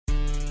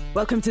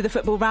Welcome to the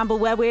Football Ramble,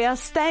 where we are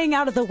staying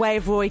out of the way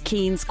of Roy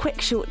Keane's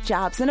quick, short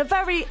jabs and are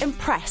very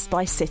impressed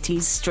by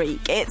City's streak.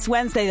 It's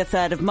Wednesday the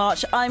 3rd of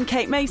March. I'm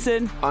Kate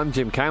Mason. I'm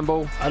Jim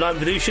Campbell. And I'm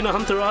Vidushina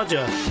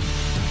Huntaraja.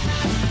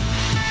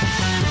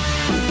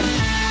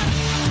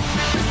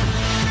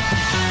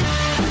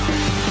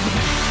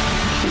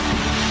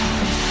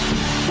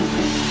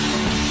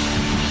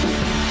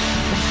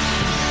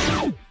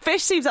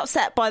 Fish seems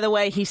upset by the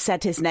way he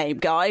said his name,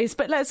 guys,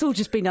 but let's all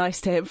just be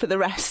nice to him for the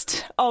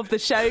rest of the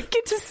show.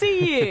 Good to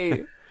see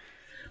you.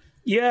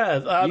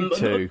 Yeah. You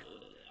too.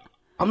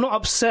 I'm not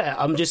upset.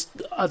 I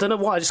don't know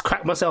why, I just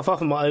cracked myself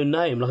up on my own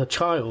name like a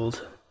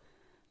child.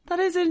 That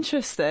is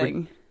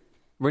interesting.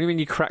 What do you mean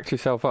you cracked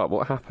yourself up?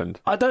 What happened?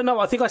 I don't know.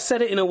 I think I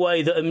said it in a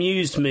way that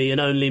amused me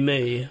and only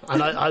me.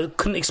 And I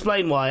couldn't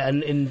explain why.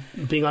 And in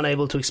being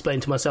unable to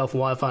explain to myself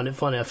why I found it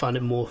funny, I found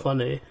it more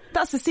funny.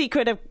 That's the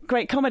secret of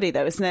great comedy,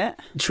 though, isn't it?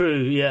 True,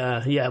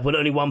 yeah. When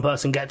only one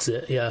person gets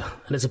it, yeah.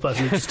 And it's a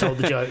person who just told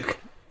the joke.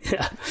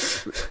 Yeah.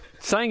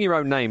 Saying your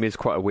own name is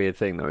quite a weird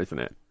thing, though, isn't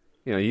it?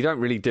 You know, you don't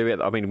really do it.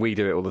 I mean, we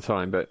do it all the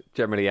time, but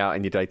generally out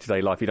in your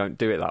day-to-day life, you don't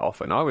do it that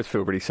often. I always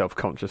feel really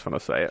self-conscious when I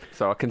say it,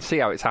 so I can see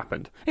how it's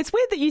happened. It's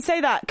weird that you say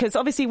that, because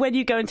obviously when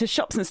you go into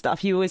shops and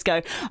stuff, you always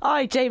go,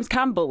 I, James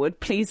Campbell, would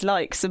please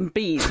like some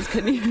beans.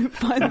 Can you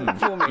find them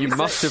for me? You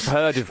must have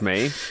heard of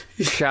me.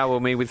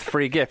 Shower me with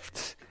free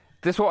gifts.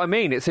 That's what I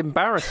mean. It's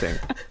embarrassing.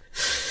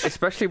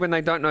 Especially when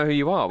they don't know who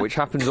you are, which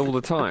happens all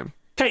the time.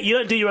 Kate, you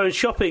don't do your own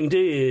shopping, do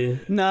you?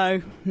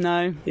 No.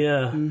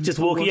 Yeah, just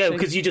walk. Yeah,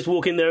 because you just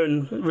walk in there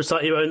and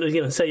recite your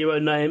own, say your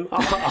own name.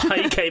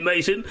 Hi, Kate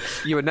Mason.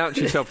 You announce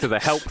yourself to the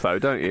help, though,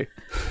 don't you?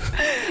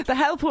 The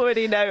help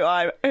already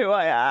know who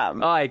I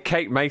am. I,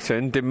 Kate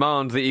Mason,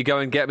 demand that you go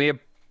and get me a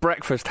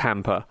breakfast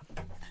hamper.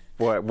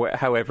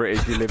 However it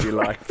is you live your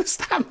life.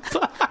 Breakfast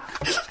hamper.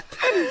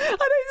 I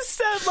don't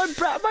serve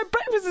my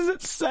breakfast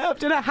isn't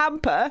served in a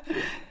hamper.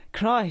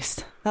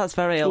 Christ, that's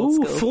very old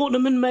school.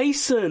 Fortnum and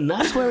Mason,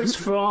 that's where it's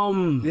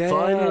from. Yeah.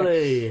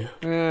 Finally.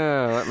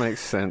 Yeah, that makes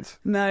sense.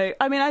 No,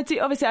 I mean, I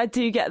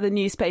do get the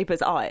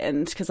newspapers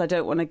ironed because I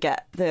don't want to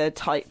get the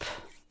type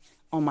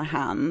on my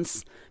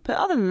hands. But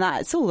other than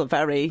that, it's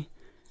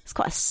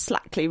quite a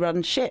slackly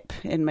run ship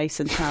in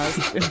Mason Towers.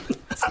 Is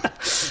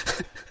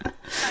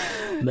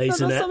that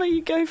not something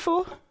you go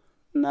for?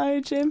 No,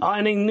 Jim?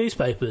 Ironing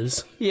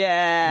newspapers?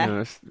 Yeah.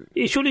 No,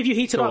 surely if you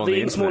heat it up,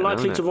 the ink's more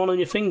likely to run on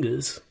your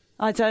fingers.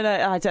 I don't know.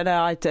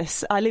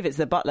 I leave it to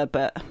the butler,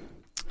 but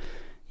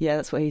yeah,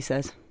 that's what he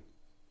says.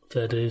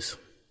 Fair dues.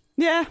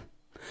 Yeah.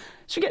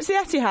 Should we get to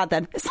the Etihad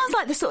then? It sounds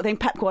like the sort of thing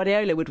Pep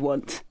Guardiola would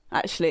want,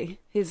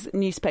 actually. His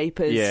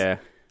newspapers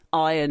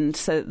ironed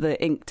so that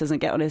the ink doesn't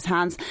get on his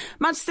hands.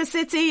 Manchester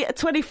City, a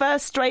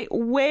 21st straight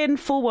win,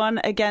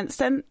 4-1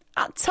 against an,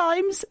 at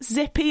times,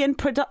 zippy and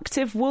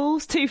productive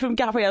Wolves. 2 from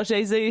Gabriel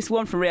Jesus,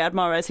 1 from Riyad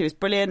Mahrez, who was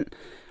brilliant.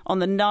 On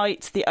the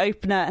night, the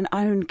opener, an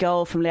own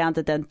goal from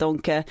Leander Den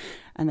Donker,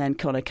 and then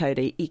Conor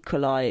Coady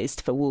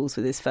equalised for Wolves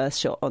with his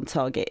first shot on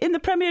target. In the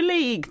Premier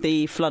League,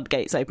 the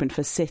floodgates opened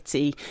for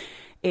City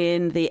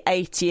in the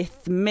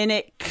 80th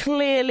minute.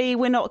 Clearly,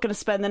 we're not going to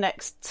spend the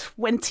next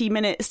 20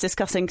 minutes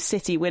discussing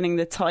City winning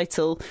the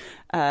title,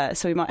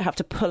 so we might have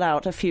to pull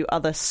out a few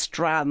other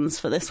strands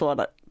for this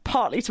one,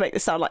 partly to make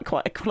this sound like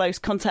quite a close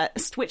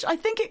contest, which I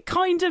think it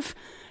kind of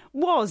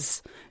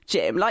was,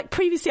 Jim. Like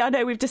previously, I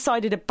know we've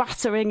decided a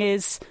battering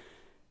is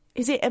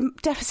it a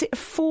deficit of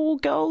 4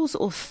 goals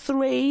or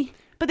 3?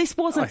 But this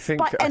wasn't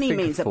by any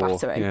means a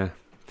battering. Yeah.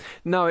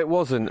 No, it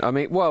wasn't. I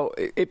mean, well,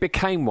 it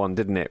became one,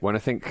 didn't it? When I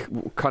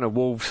think kind of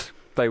Wolves,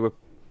 they were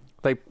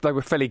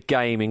fairly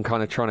game in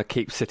kind of trying to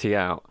keep City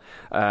out.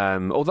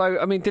 Although,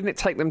 I mean, didn't it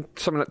take them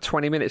something like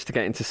 20 minutes to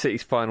get into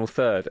City's final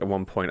third at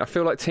one point? I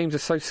feel like teams are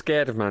so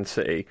scared of Man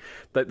City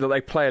that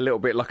they play a little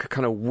bit like a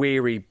kind of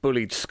weary,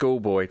 bullied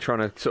schoolboy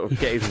trying to sort of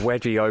get his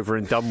wedgie over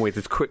and done with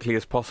as quickly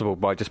as possible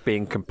by just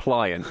being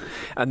compliant.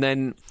 And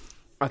then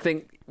I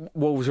think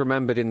Wolves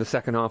remembered in the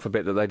second half a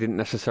bit that they didn't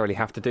necessarily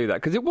have to do that,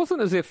 because it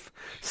wasn't as if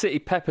City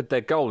peppered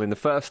their goal in the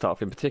first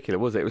half in particular,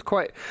 was it?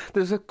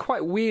 There's a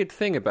quite weird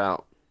thing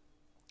about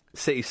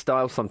City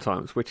style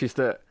sometimes, which is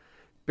that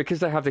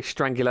because they have this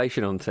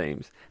strangulation on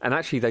teams, and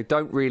actually they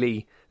don't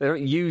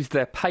use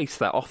their pace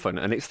that often,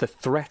 and it's the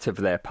threat of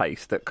their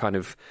pace that kind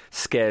of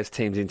scares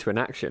teams into an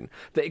action,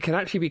 that it can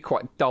actually be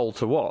quite dull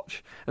to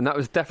watch. And that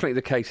was definitely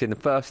the case in the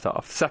first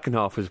half. The second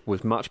half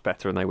was much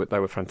better, and they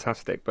were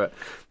fantastic, but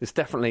there's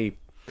definitely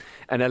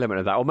an element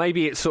of that. Or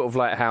maybe it's sort of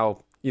like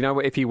how, you know,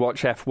 if you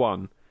watch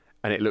F1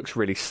 and it looks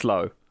really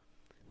slow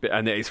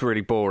and it's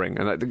really boring,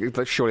 and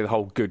that's surely the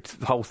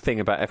whole thing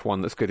about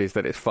F1 that's good is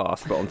that it's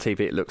fast, but on TV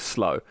it looks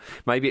slow.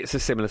 Maybe it's a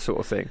similar sort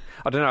of thing.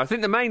 I don't know. I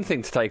think the main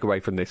thing to take away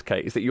from this,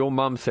 Kate, is that your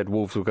mum said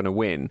Wolves were going to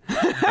win,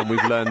 and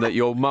we've learned that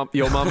your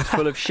mum's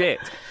full of shit.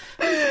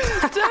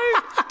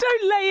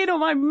 Don't lay in on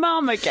my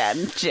mum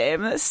again,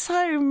 Jim. That's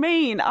so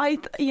mean.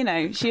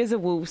 She is a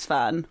Wolves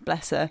fan,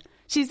 bless her.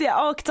 She's the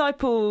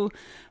archetypal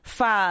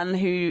fan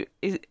who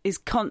is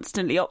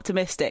constantly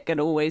optimistic and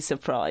always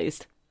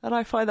surprised. And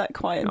I find that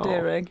quite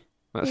endearing.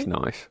 Oh, that's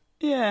nice.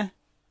 Yeah.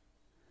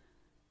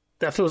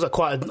 That feels like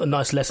quite a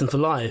nice lesson for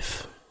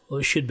life. Or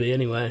it should be,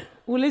 anyway.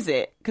 Well, is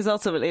it? Because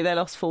ultimately they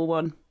lost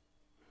 4-1.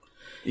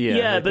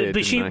 Yeah, but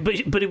that's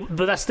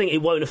the thing.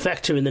 It won't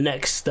affect her in the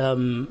next, for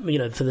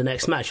the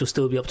next match. She'll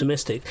still be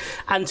optimistic.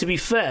 And to be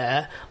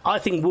fair, I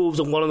think Wolves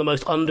are one of the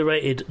most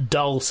underrated,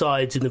 dull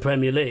sides in the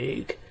Premier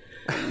League.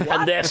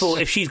 And therefore,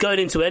 if she's going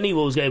into any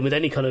Wolves game with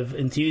any kind of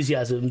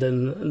enthusiasm,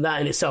 then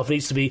that in itself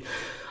needs to be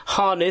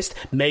harnessed.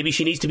 Maybe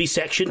she needs to be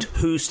sectioned.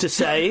 Who's to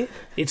say?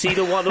 It's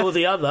either one or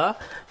the other.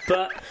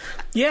 But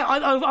yeah,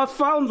 I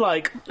found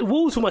like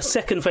Wolves were my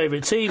second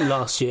favourite team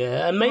last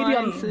year, and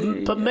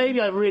maybe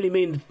I really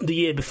mean the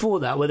year before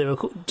that, where they were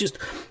just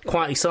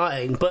quite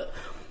exciting.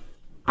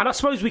 And I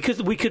suppose we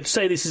could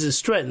say this is a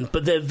strength,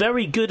 but they're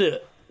very good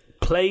at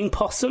playing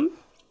possum.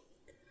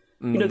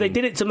 You know, they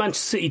did it to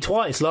Manchester City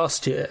twice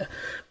last year,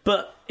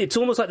 but it's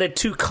almost like they're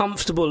too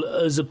comfortable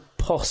as a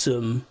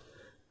possum,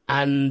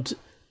 and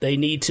they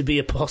need to be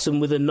a possum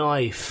with a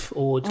knife,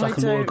 or like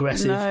a more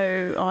aggressive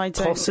possum. No, I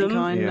don't think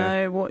I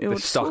know what you're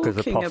stuck talking as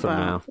a possum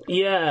about. now.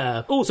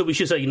 Yeah. Also, we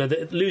should say,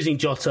 that losing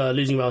Jota,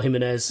 losing Raul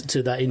Jimenez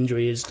to that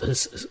injury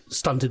has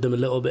stunted them a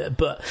little bit.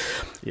 But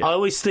I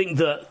always think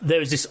that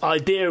there is this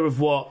idea of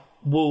what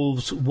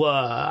Wolves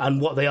were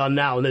and what they are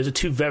now, and those are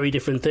two very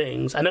different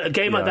things. And at a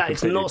game like that,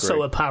 it's not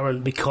so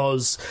apparent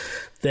because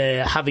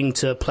they're having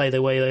to play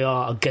the way they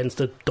are against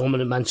the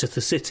dominant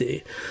Manchester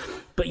City.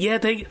 But yeah,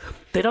 they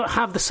don't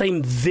have the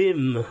same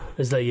vim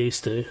as they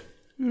used to.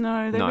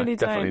 No, they really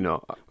don't. Definitely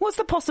not. What's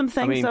the possum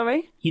thing,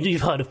 sorry?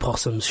 You've heard of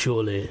possums,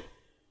 surely?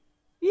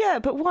 Yeah,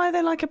 but why are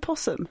they like a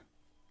possum?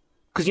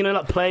 Because,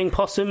 like playing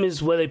possum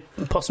is where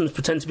possums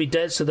pretend to be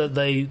dead so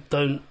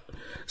that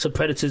so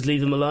predators leave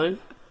them alone.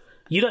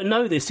 You don't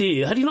know this, do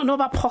you? How do you not know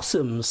about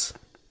possums?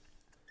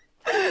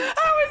 How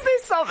is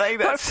this something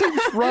that seems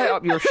right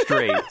up your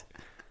street?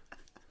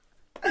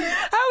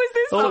 How is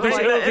this something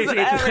that is an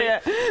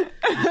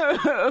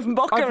area of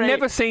mockery? I've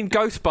never seen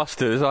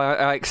Ghostbusters,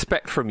 I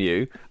expect from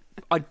you.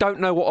 I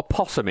don't know what a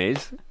possum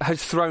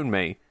has thrown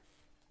me,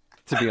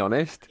 to be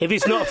honest. If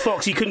it's not a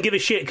fox, you couldn't give a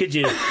shit, could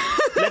you?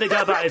 Let it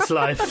go about its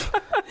life.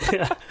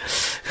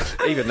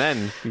 Even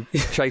then,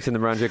 chasing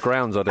them around your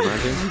grounds, I'd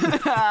imagine.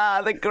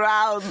 The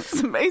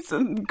grounds.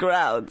 Mason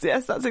grounds.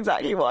 Yes, that's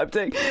exactly what I'm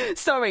doing.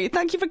 Sorry,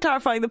 thank you for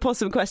clarifying the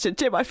possum question.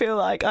 Jim, I feel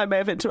like I may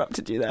have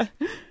interrupted you there.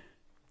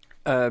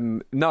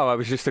 No, I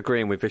was just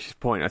agreeing with Vish's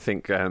point. I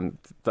think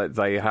that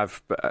they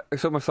have...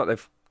 It's almost like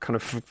they've kind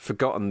of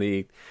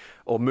forgotten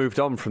or moved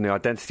on from the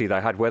identity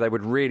they had, where they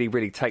would really,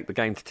 really take the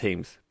game to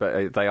teams.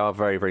 But they are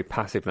very, very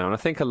passive now. And I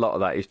think a lot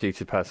of that is due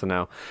to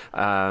personnel.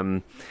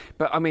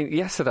 But, I mean,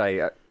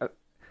 yesterday...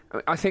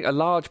 I think a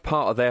large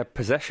part of their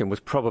possession was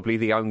probably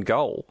the own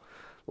goal.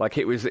 Like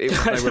they were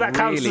that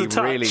counts as a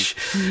touch.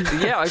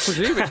 Really, yeah, I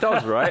presume it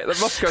does, right? That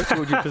must go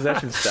towards your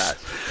possession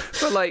stats.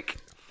 But like,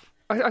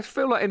 I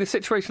feel like in a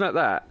situation like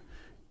that,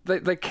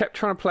 they kept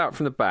trying to play out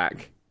from the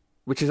back,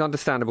 which is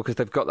understandable because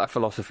they've got that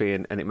philosophy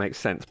and it makes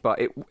sense. But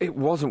it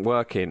wasn't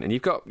working, and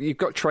you've got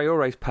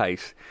Traore's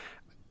pace.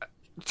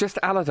 Just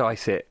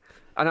Allardyce it.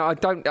 And I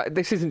don't.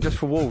 This isn't just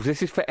for Wolves.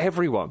 This is for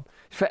everyone.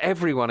 It's for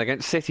everyone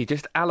against City.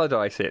 Just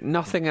Allardyce it.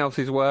 Nothing else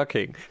is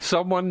working.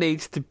 Someone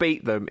needs to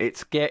beat them.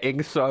 It's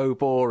getting so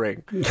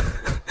boring.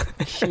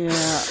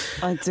 Yeah,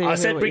 I do. I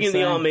said bring in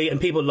the army, and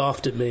people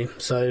laughed at me.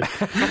 So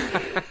for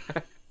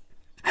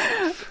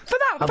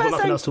that, I've got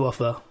nothing else to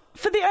offer.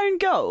 For the own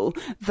goal,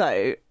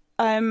 though.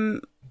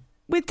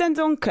 With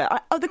Dendoncker,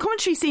 the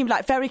commentary seemed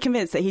like very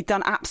convinced that he'd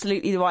done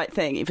absolutely the right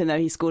thing, even though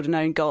he scored an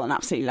own goal and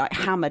absolutely like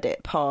hammered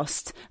it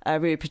past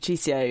Rui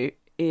Patricio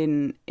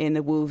in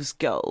the Wolves'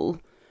 goal.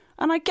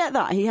 And I get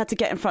that. He had to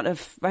get in front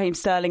of Raheem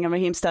Sterling, and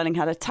Raheem Sterling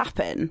had a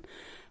tap-in.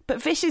 But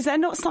Vish, is there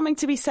not something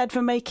to be said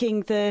for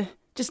making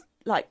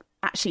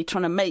actually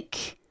trying to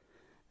make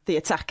the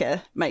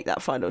attacker make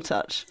that final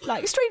touch?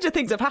 Like, stranger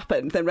things have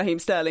happened than Raheem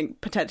Sterling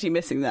potentially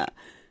missing that.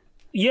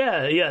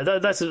 Yeah,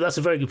 that's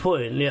a very good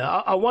point. Yeah,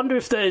 I wonder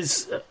if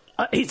there's...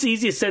 It's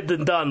easier said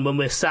than done when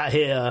we're sat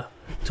here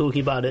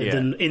talking about it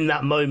than in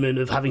that moment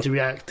of having to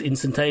react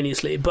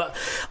instantaneously. But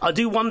I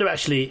do wonder,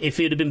 actually, if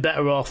he'd have been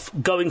better off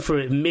going for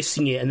it,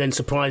 missing it, and then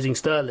surprising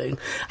Sterling.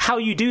 How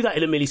you do that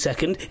in a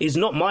millisecond is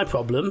not my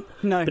problem.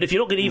 No. But if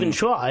you're not going to even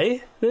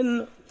try,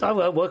 then I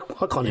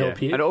can't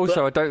help you. And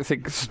also, I don't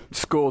think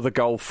score the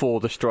goal for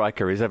the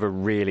striker is ever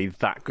really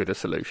that good a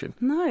solution.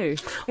 No.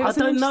 I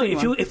don't know.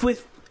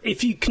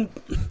 If you're going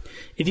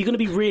to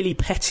be really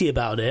petty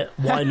about it,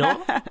 why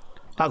not?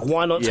 Like,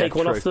 why not take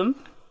one off them?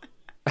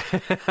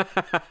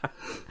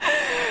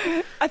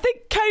 I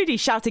think Cody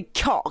shouted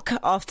cock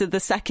after the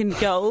second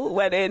goal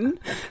went in.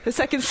 The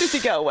second City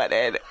goal went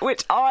in,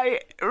 which I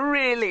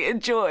really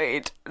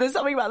enjoyed. There's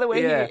something about the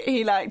way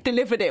he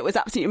delivered it was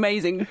absolutely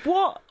amazing.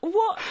 What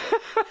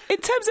in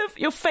terms of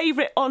your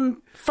favourite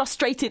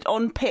frustrated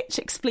on-pitch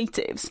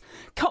expletives,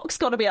 cock's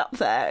got to be up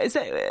there. Are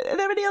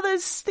there any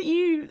others that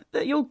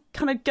your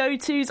kind of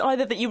go-tos,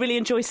 either that you really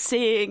enjoy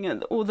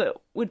seeing or that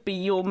would be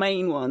your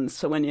main ones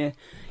for when you're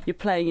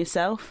playing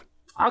yourself?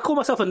 I call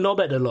myself a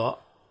knobhead a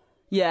lot.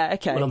 Yeah,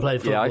 okay. When I'm playing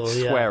football, I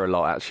swear a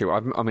lot, actually.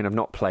 I've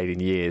not played in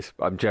years.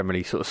 I'm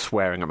generally sort of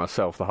swearing at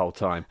myself the whole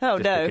time. Oh,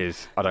 no.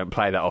 Because I don't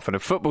play that often.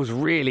 And football's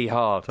really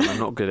hard, and I'm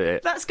not good at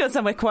it. That's gone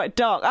somewhere quite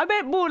dark. I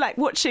meant more like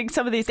watching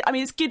some of these... I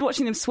mean, it's good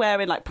watching them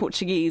swear in, like,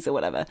 Portuguese or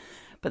whatever,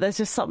 but there's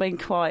just something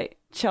quite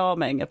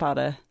charming about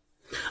it.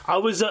 I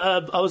was at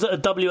a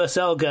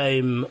WSL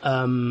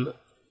game,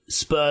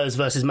 Spurs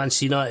versus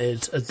Manchester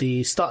United, at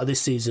the start of this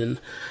season,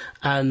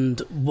 and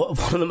one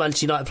of the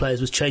Manchester United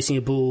players was chasing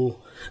a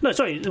ball... No,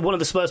 sorry, one of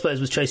the Spurs players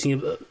was chasing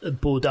a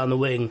ball down the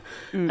wing,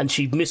 and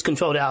she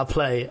miscontrolled it out of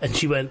play, and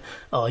she went,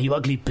 "Oh, you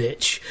ugly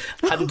bitch!"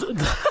 And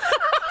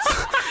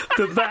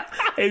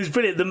it was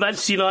brilliant. The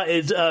Manchester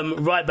United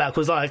right back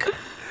was like,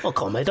 "Oh,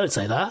 come on, mate, don't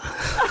say that."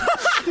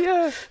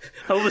 Yeah,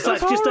 I was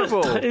like,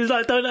 it was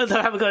like, don't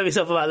have a go at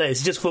yourself about this.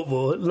 It's just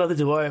football, nothing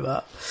to worry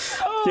about.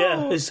 Oh.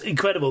 Yeah, it's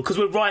incredible because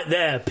we're right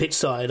there, pitch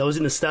side. I was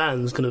in the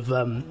stands, kind of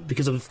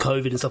because of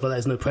COVID and stuff like that.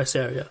 There's no press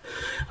area.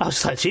 I was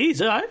just like,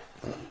 "Geez, all right."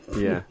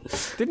 Yeah.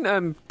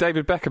 Didn't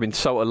David Beckham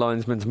insult a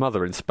linesman's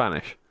mother in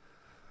Spanish?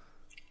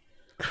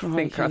 I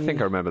think I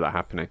remember that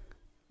happening.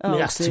 I mean,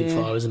 that's too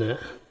far, isn't it,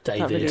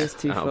 David? That really is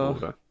too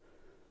far.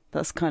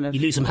 That's kind of...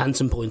 You lose some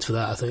handsome points for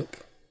that, I think.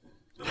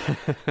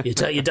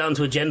 You're down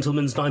to a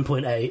gentleman's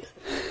 9.8.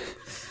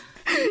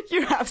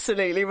 You're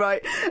absolutely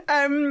right.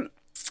 There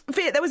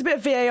was a bit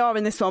of VAR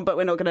in this one, but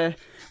we're not going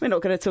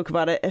to talk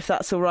about it if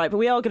that's all right. But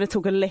we are going to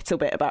talk a little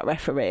bit about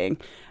refereeing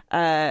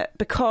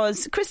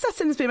because Chris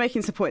Sutton has been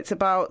making some points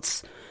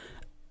about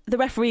the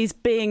referees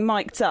being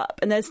mic'd up,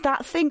 and there's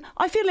that thing.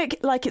 I feel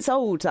like it's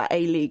old, that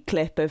A-League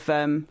clip of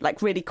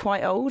like really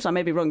quite old. I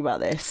may be wrong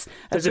about this.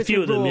 There's a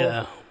few of them,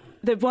 yeah.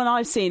 The one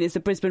I've seen is the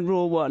Brisbane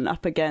Roar one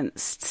up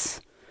against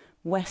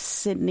West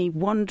Sydney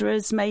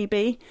Wanderers,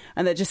 maybe,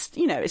 and they're just,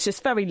 it's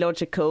just very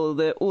logical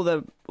that all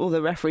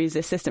the referees, the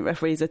assistant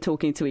referees, are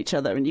talking to each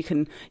other, and you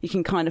can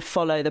kind of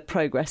follow the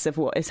progress of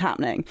what is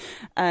happening.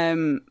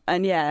 And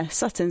yeah,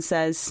 Sutton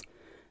says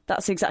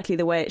that's exactly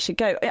the way it should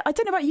go. I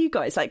don't know about you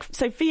guys,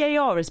 so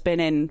VAR has been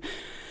in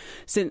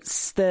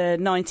since the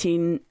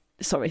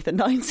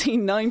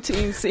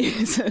 1919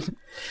 season.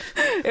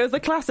 It was a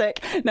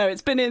classic. No,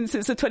 it's been in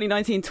since the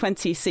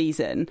 2019-20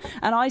 season,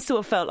 and I sort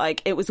of felt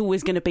like it was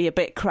always going to be a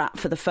bit crap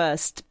for the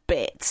first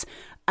bit,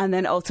 and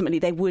then ultimately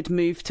they would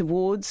move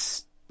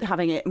towards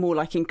having it more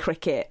like in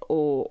cricket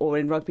or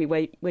in rugby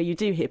where you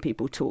do hear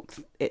people talk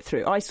it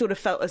through. I sort of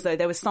felt as though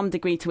there was some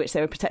degree to which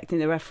they were protecting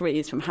the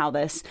referees from how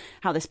they're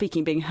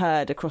speaking being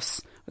heard across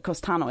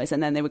tannoys,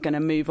 and then they were going to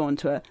move on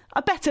to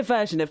a better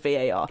version of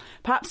VAR.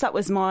 Perhaps that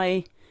was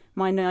my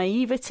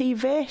naivety,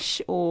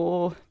 Vish,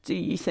 or do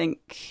you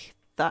think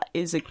that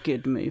is a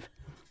good move?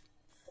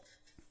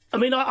 I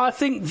mean, I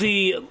think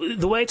the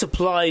way it's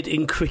applied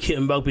in cricket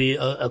and rugby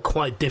are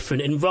quite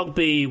different. In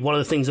rugby, one of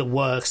the things that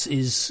works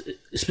is,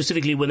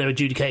 specifically when they're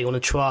adjudicating on a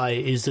try,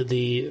 is that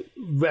the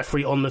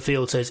referee on the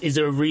field says, "Is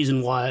there a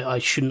reason why I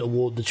shouldn't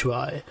award the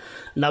try?"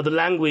 Now, the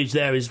language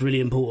there is really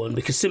important,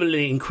 because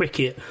similarly in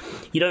cricket,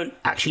 you don't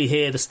actually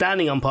hear the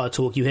standing umpire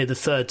talk, you hear the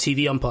third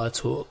TV umpire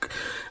talk,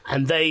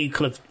 and they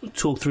kind of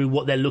talk through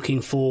what they're looking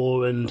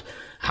for and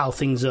how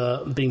things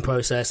are being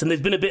processed. And there's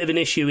been a bit of an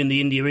issue in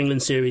the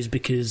India-England series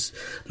because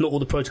not all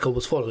the protocol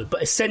was followed.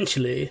 But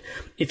essentially,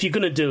 if you're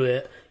going to do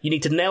it, you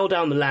need to nail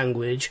down the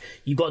language.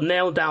 You've got to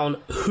nail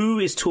down who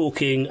is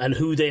talking and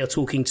who they are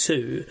talking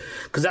to,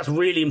 because that's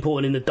really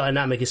important in the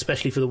dynamic,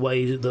 especially for the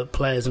way that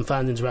players and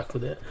fans interact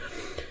with it.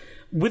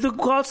 With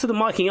regards to the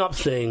miking up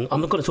thing,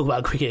 I'm not going to talk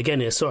about cricket again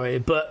here, sorry,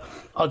 but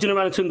Arjuna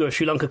Ranatunga, a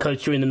Sri Lanka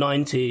coach during the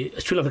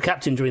 90s, Sri Lanka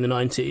captain during the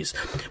 90s,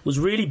 was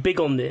really big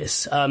on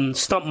this.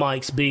 Stump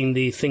mics being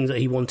the things that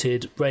he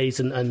wanted raised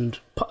and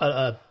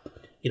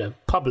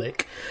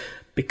public,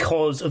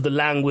 because of the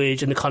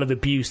language and the kind of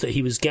abuse that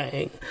he was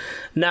getting.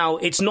 Now,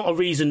 it's not a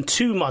reason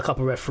to mic up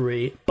a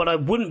referee, but I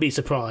wouldn't be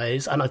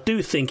surprised, and I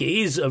do think it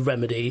is a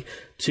remedy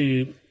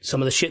to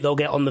some of the shit they'll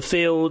get on the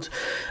field.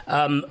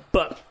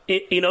 But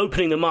in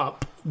opening them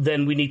up,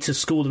 then we need to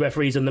school the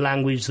referees in the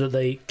language that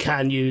they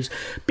can use.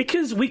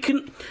 Because we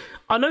can...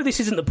 I know this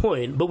isn't the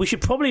point, but we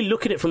should probably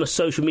look at it from a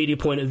social media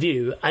point of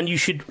view, and you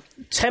should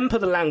temper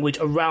the language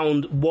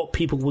around what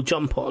people will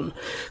jump on.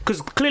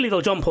 Because clearly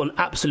they'll jump on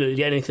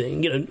absolutely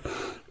anything.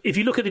 If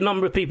you look at the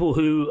number of people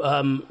who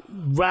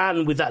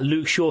ran with that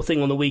Luke Shaw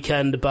thing on the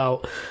weekend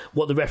about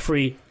what the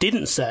referee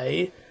didn't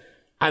say,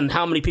 and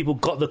how many people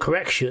got the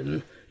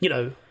correction,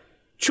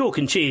 chalk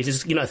and cheese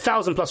is,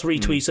 1,000 plus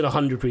retweets and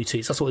 100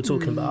 retweets. That's what we're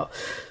talking about.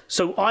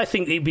 So I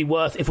think it'd be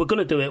worth, if we're going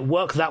to do it,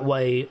 work that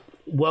way,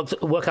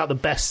 work out the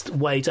best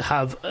way to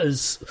have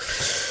like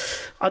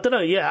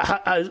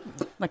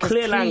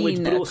clear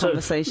language, but also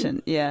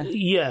conversation.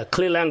 Yeah,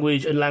 clear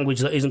language and language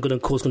that isn't going to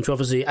cause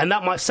controversy. And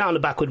that might sound a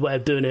backward way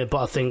of doing it,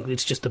 but I think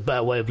it's just a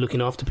better way of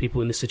looking after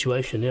people in this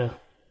situation.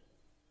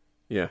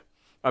 Yeah.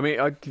 I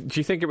mean, do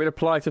you think it would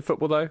apply to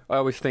football though? I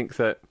always think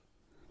that.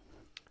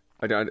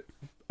 I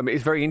mean,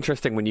 it's very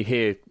interesting when you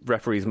hear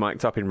referees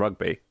mic'd up in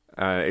rugby.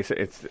 In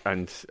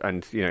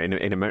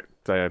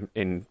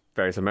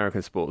various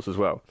American sports as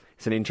well.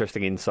 It's an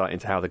interesting insight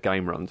into how the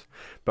game runs.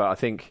 But I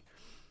think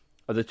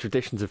are the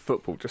traditions of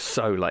football just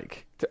so,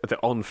 like, the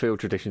on-field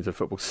traditions of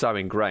football so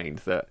ingrained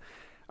that,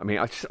 I mean,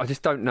 I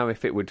just don't know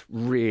if it would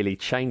really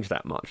change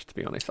that much, to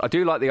be honest. I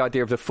do like the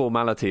idea of the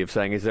formality of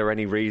saying, is there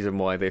any reason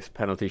why this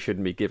penalty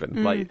shouldn't be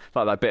given? Like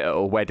that bit at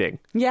a wedding.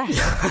 Yes.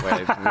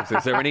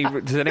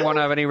 Does anyone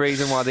have any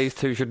reason why these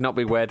two should not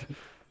be wed?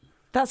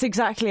 That's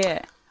exactly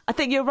it. I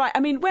think you're right. I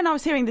mean, when I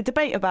was hearing the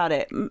debate about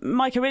it,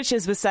 Micah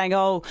Richards was saying,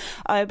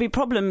 it'd be a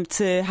problem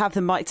to have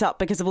them mic'd up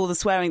because of all the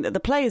swearing that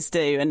the players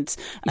do. And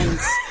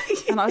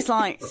and I was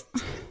like...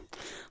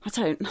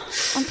 I'm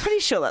pretty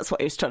sure that's what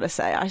he was trying to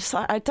say. Is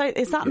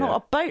that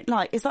not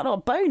a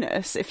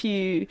bonus if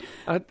you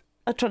are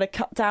trying to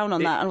cut down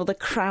on that and all the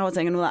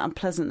crowding and all that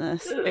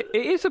unpleasantness? It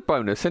is a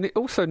bonus, and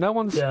also no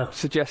one's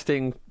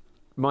suggesting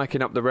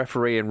miking up the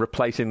referee and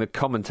replacing the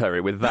commentary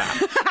with that.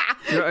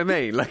 You know what I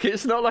mean? Like,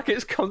 it's not like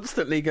it's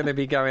constantly going to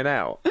be going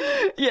out.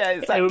 Yeah,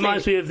 exactly. It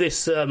reminds me of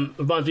this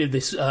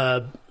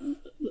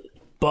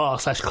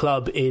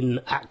bar/club in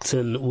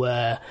Acton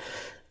where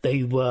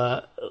they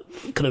were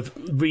kind of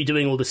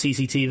redoing all the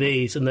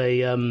CCTVs, and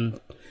they were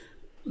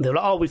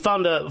like, we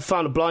found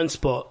a blind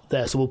spot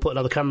there, so we'll put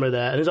another camera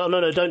there. And it's like,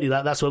 no, don't do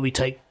that. That's where we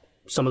take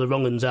some of the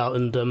wrong ones out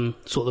and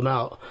sort them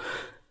out.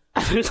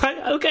 And it was like,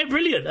 okay,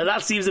 brilliant. And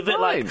that seems a bit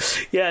like,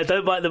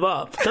 don't bite them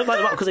up. Don't bite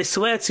them up because they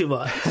swear too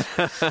much.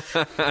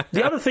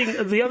 The other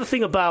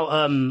thing about,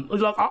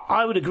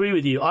 I would agree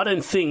with you. I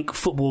don't think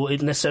football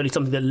is necessarily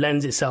something that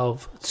lends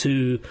itself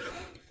to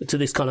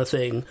this kind of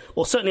thing,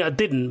 or certainly I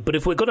didn't, but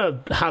if we're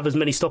going to have as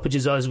many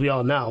stoppages as we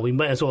are now, we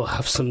may as well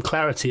have some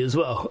clarity as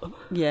well.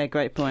 Yeah,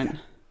 great point.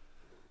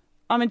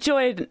 I'm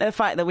enjoying the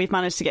fact that we've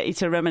managed to get you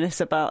to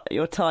reminisce about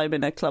your time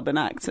in a club in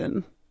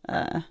Acton,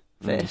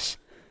 Vish.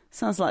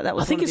 Sounds like that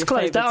was I think it's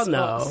closed down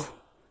spots.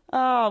 Now.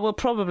 Oh, well,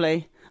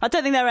 probably. I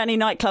don't think there are any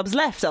nightclubs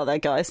left, are there,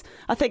 guys?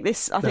 I think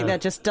they're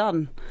just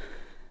done.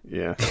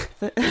 Yeah.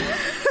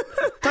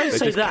 Don't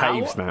say that.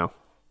 Caves now.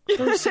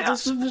 That's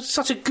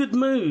such a good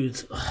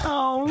mood.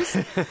 Oh,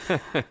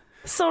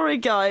 sorry,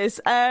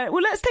 guys.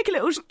 Well, let's take a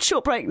little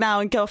short break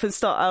now and go off and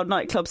start our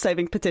nightclub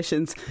saving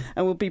petitions,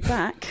 and we'll be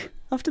back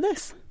after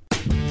this.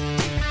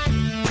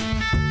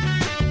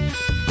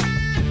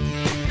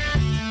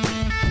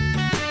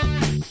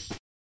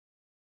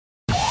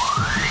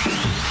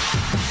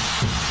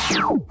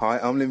 Hi,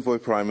 I'm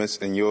Linvoy Primus,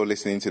 and you're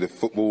listening to the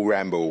Football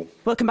Ramble.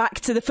 Welcome back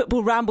to the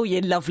Football Ramble,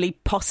 you lovely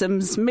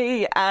possums.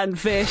 Me and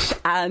Vish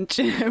and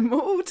Jim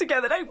all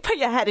together. Don't put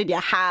your head in your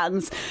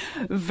hands,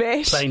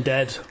 Vish. Plain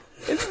dead.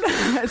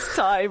 It's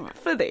time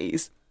for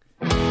these.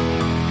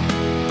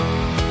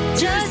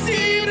 Just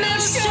email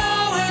show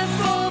at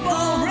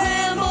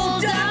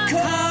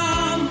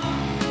footballramble.com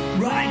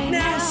right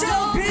now.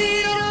 So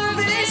Peter,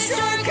 Vish,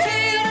 or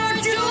Kate, or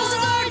Jules,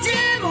 or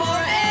Jim, or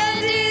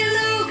Andy,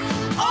 Luke,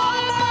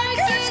 all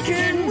Micahs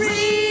can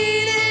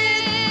read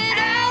it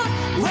out.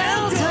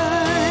 Well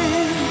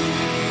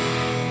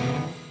done.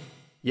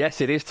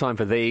 Yes, it is time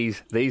for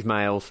these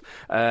mails.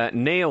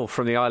 Neil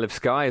from the Isle of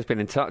Skye has been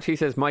in touch. He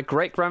says, my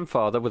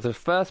great-grandfather was the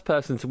first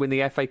person to win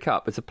the FA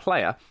Cup as a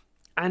player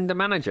and a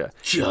manager.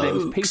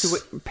 Jokes. His name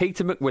was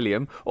Peter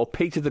McWilliam, or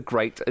Peter the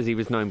Great, as he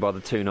was known by the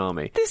Toon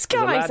Army. This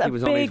guy's a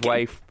big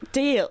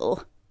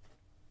deal,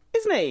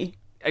 isn't he?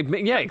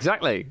 Yeah,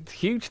 exactly. It's a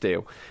huge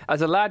deal.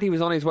 As a lad, he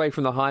was on his way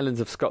from the Highlands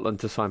of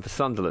Scotland to sign for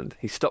Sunderland.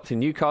 He stopped in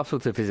Newcastle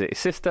to visit his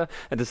sister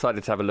and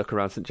decided to have a look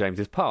around St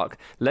James's Park.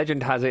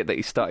 Legend has it that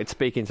he started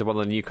speaking to one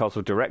of the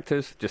Newcastle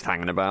directors, just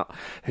hanging about,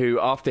 who,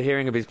 after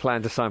hearing of his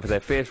plan to sign for their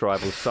fierce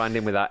rivals, signed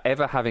him without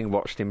ever having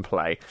watched him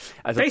play.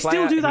 They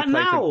still do that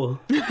now.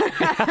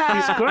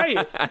 It's great.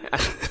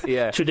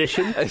 Yeah.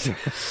 Tradition.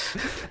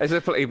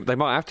 They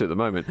might have to at the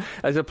moment.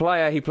 As a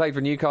player, he played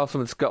for Newcastle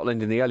and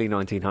Scotland in the early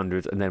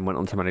 1900s and then went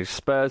on to manage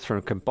Spurs for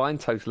a combined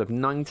total of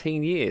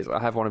 19 years. I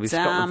have one of his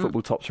Scotland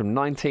football tops from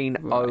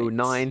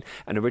 1909,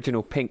 an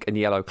original pink and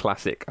yellow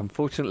classic.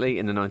 Unfortunately,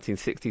 in the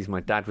 1960s, my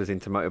dad was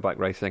into motorbike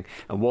racing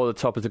and wore the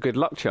top as a good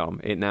luck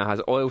charm. It now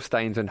has oil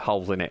stains and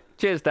holes in it.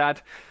 Cheers,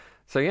 Dad.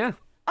 So, yeah.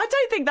 I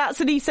don't think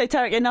that's an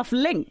esoteric enough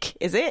link,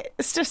 is it?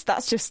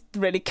 That's just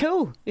really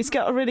cool. He's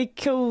got a really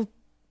cool...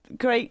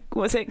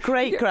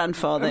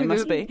 great-grandfather, it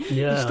must be.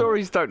 Yeah. The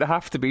stories don't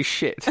have to be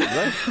shit, do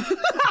they?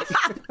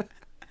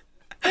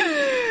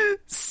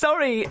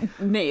 Sorry,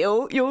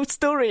 Neil, your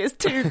story is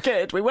too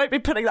good. We won't be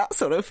putting that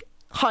sort of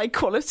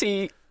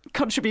high-quality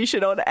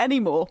contribution on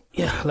anymore.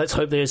 Yeah, let's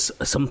hope there's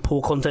some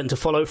poor content to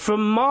follow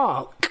from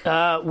Mark.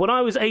 When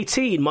I was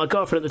 18, my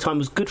girlfriend at the time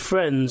was good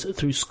friends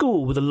through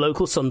school with a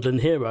local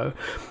Sunderland hero.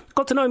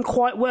 Got to know him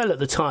quite well at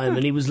the time,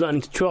 and he was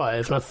learning to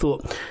drive, and I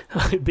thought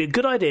it'd be a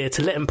good idea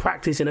to let him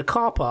practice in a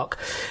car park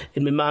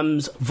in my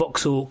mum's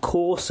Vauxhall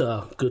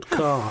Corsa. Good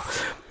car.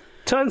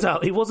 Turns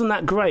out he wasn't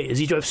that great, as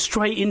he drove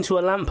straight into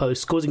a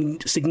lamppost, causing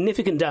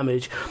significant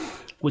damage.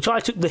 which I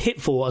took the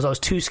hit for as I was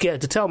too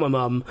scared to tell my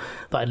mum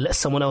that I'd let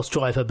someone else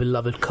drive her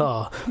beloved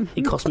car.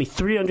 It cost me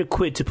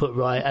 £300 to put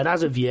right, and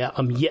as of yet,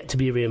 I'm yet to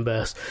be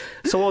reimbursed.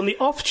 So on the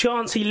off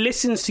chance he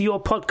listens to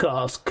your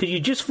podcast, could you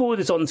just forward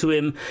this on to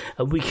him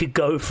and we could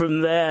go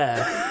from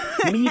there?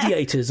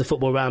 Mediators of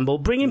Football Ramble,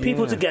 bringing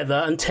people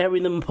together and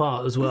tearing them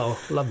apart as well.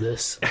 Love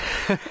this.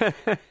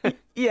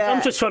 Yeah.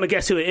 I'm just trying to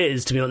guess who it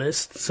is, to be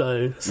honest.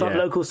 So,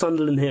 local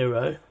Sunderland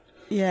hero.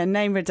 Yeah,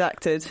 name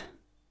redacted.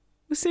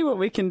 We'll see what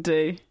we can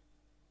do.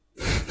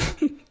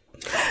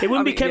 It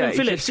wouldn't be Kevin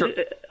Phillips.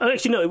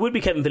 Actually, no, it would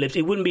be Kevin Phillips.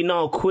 It wouldn't be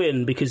Niall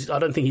Quinn, because I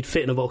don't think he'd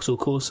fit in a Vauxhall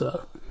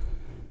Corsa.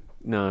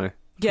 No.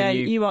 Yeah,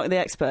 you are the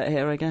expert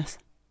here, I guess.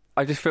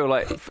 I just feel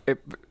like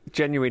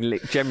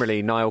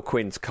generally Niall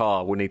Quinn's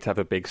car will need to have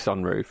a big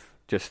sunroof,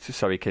 just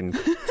so he can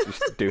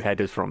just do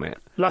headers from it.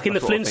 Like in the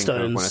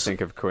Flintstones. When I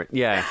think of Quinn.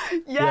 Yeah.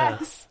 Yes.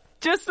 Yeah.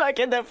 Just like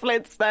in the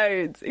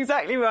Flintstones.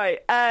 Exactly right.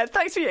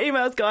 Thanks for your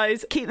emails,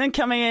 guys. Keep them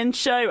coming in.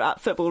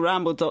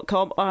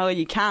 show@footballramble.com, or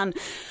you can,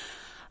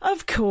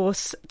 of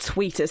course,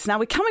 tweet us. Now,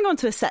 we're coming on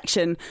to a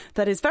section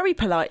that has very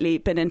politely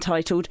been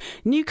entitled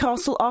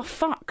Newcastle Are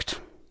Fucked.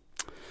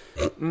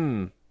 I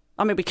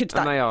mean, we could...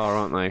 And they are,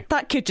 aren't they?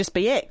 That could just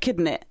be it,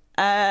 couldn't it?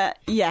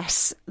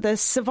 Yes, the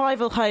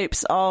survival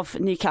hopes of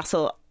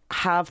Newcastle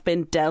have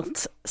been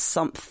dealt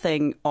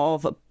something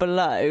of a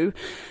blow.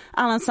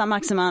 Alan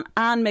Saint-Maximin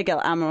and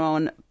Miguel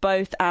Almiron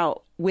both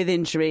out with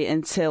injury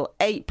until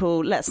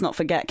April. Let's not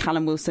forget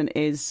Callum Wilson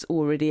is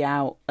already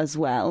out as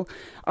well.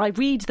 I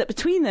read that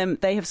between them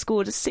they have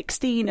scored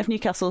 16 of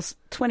Newcastle's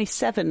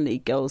 27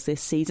 league goals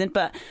this season,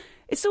 but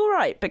it's all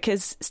right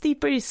because Steve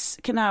Bruce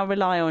can now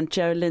rely on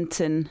Joe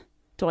Linton,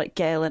 Dwight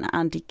Gale and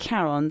Andy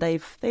Carroll.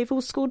 They've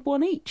all scored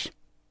one each,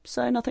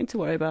 so nothing to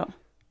worry about.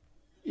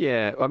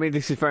 Yeah, I mean,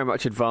 this is very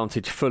much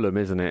advantage Fulham,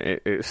 isn't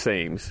it? It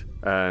seems.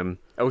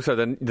 Also,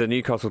 the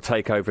Newcastle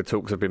takeover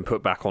talks have been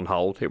put back on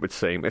hold, it would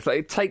seem.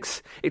 It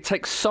takes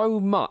so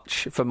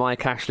much for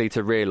Mike Ashley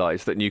to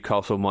realise that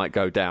Newcastle might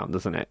go down,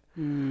 doesn't it?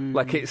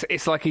 Like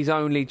it's like he's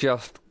only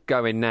just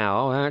going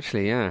now. Oh,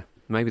 actually, yeah,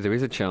 maybe there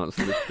is a chance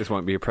that this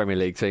won't be a Premier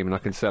League team and I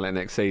can sell it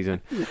next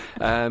season.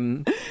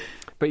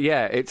 But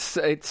yeah, it's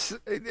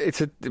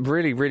a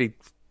really, really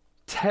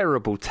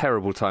terrible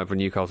time for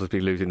Newcastle to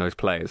be losing those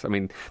players. I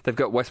mean, they've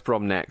got West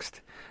Brom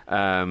next,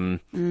 and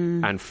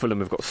Fulham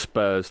have got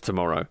Spurs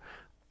tomorrow.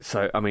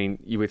 So, I mean,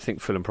 you would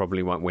think Fulham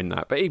probably won't win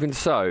that. But even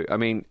so, I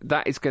mean,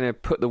 that is going to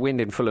put the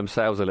wind in Fulham's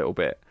sails a little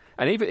bit.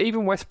 And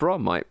even West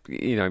Brom might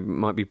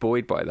be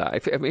buoyed by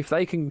that. If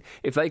they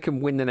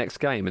can win the next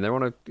game and they're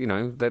on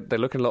they're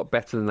looking a lot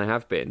better than they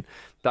have been,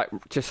 that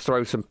just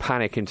throws some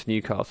panic into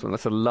Newcastle, and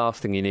that's the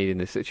last thing you need in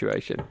this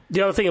situation.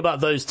 The other thing about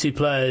those two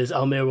players,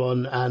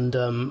 Almiron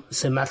and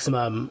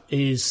Saint-Maximin,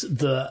 is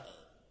that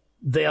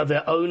they are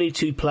the only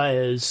two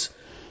players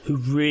who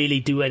really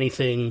do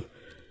anything.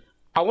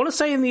 I want to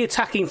say in the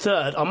attacking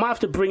third. I might have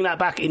to bring that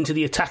back into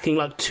the attacking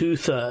like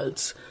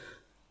 2/3.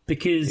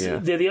 Because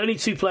they're the only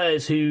two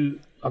players who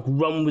like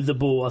run with the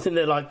ball. I think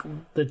they're like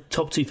the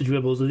top two for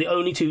dribbles. They're the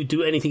only two who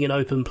do anything in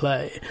open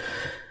play.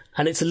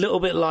 And it's a little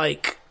bit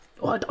like,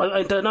 I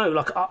don't know,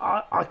 like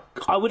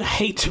I would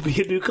hate to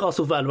be a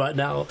Newcastle fan right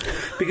now,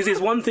 because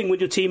it's one thing when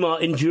your team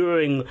are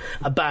enduring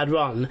a bad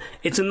run.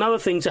 It's another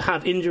thing to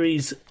have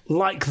injuries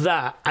like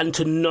that and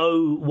to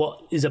know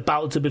what is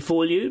about to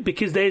befall you,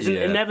 because there's an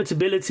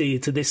inevitability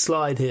to this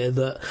slide here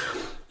that...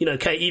 You know,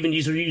 Kate, even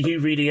you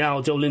reading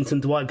out Joe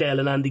Linton, Dwight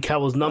Gale and Andy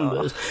Carroll's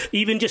numbers,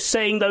 even just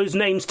saying those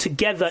names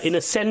together in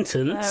a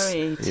sentence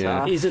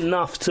is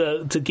enough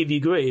to give you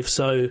grief.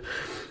 So,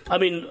 I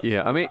mean...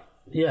 Yeah, I mean...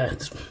 Yeah.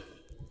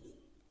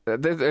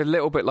 They're a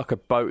little bit like a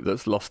boat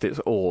that's lost its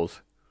oars.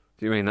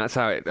 Do you mean? That's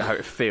how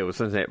it feels,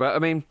 doesn't it? But, I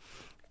mean,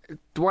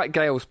 Dwight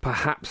Gale's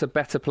perhaps a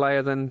better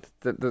player than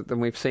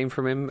we've seen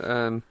from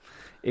him.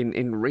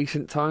 In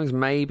recent times,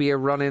 maybe a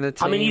run in a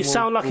team. I mean, you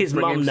sound like his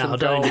mum now,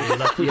 don't you?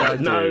 Like, yeah,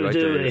 I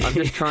do. I'm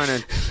just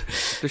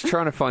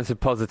trying to find some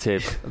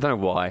positive. I don't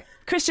know why.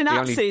 Christian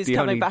Atsu's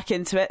coming back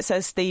into it,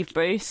 says Steve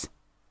Bruce.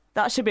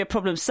 That should be a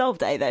problem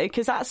solved, though,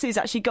 because Atsu's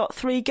actually got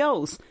 3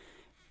 goals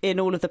in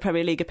all of the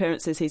Premier League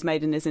appearances he's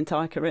made in his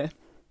entire career.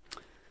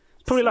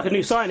 Probably like a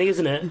new signing,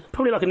 isn't it?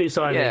 Probably like a new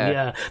signing,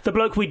 yeah. The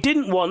bloke we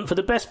didn't want for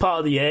the best part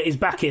of the year is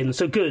back in,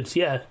 so good.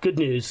 Yeah, good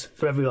news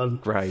for everyone.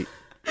 Great.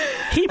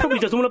 He probably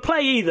doesn't want to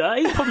play either.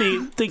 He's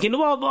probably thinking,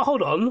 well,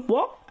 hold on,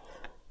 what?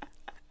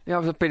 Yeah,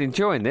 I've been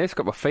enjoying this,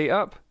 got my feet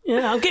up.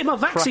 Yeah, I'm getting my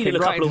vaccine in a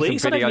couple of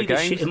weeks. I don't need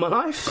this shit in my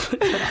life. Do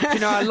you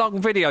know how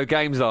long video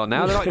games are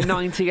now? They're like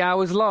 90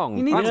 hours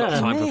long. I've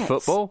got time for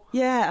football.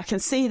 Yeah, I can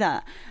see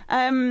that.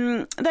 I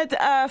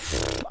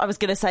was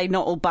going to say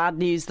not all bad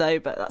news, though,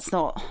 but that's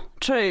not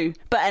true.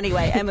 But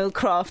anyway, Emil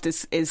Kraft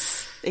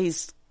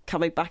he's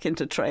coming back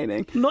into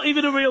training. Not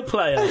even a real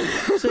player.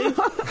 See?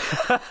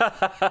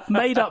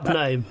 Made up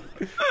name.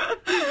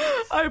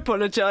 I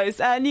apologise.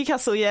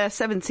 Newcastle,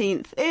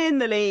 17th in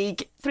the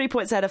league. 3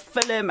 points ahead of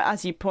Fulham,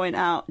 as you point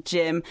out,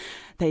 Jim.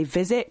 They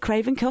visit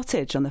Craven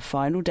Cottage on the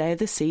final day of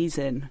the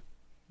season.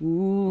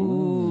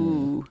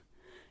 Ooh.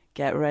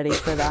 Get ready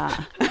for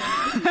that.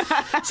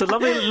 It's a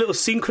lovely little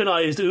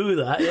synchronised ooh,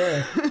 that,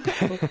 yeah.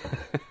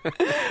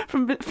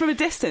 From a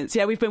distance,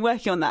 yeah, we've been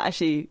working on that,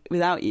 actually,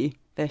 without you,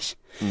 Vish.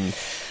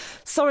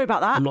 Sorry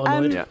about that. I'm not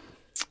annoyed yet.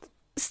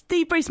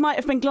 Steve Bruce might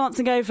have been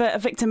glancing over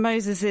Victor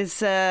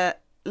Moses'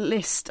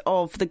 list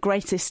of the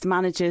greatest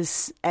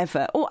managers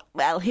ever. Or,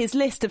 well, his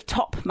list of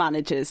top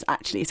managers,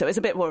 actually. So it's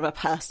a bit more of a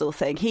personal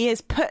thing. He has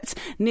put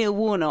Neil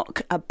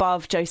Warnock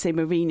above Jose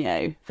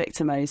Mourinho,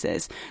 Victor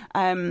Moses.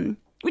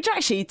 Which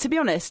actually, to be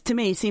honest, to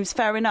me seems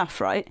fair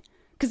enough, right?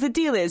 Because the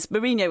deal is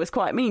Mourinho was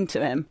quite mean to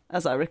him,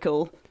 as I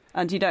recall.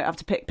 And you don't have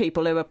to pick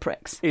people who are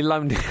pricks. He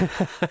loaned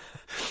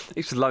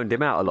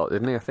him out a lot,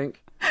 didn't he, I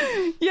think?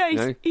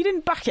 Yeah, he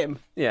didn't back him.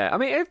 Yeah, I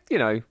mean,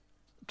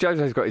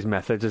 Jose's got his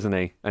methods, hasn't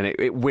he? And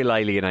it will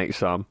alienate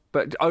some.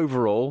 But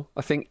overall,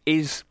 I think,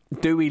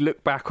 do we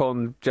look back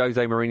on Jose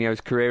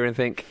Mourinho's career and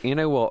think, you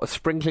know what, a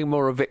sprinkling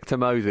more of Victor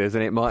Moses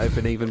and it might have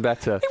been even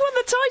better? He won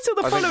the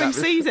title the following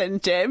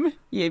season, Jim.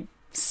 You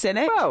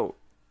cynic. Well,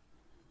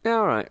 yeah,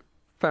 all right.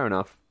 Fair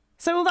enough.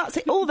 So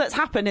all that's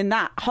happened in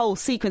that whole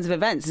sequence of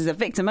events is that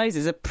Victor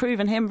Moses have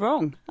proven him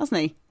wrong, hasn't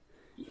he?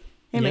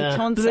 Him and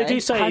Conte. But they do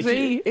say Has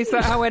he? Is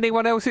that how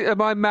anyone else is?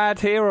 Am I mad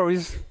here, or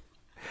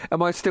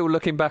am I still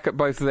looking back at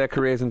both of their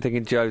careers and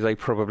thinking Jose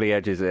probably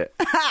edges it?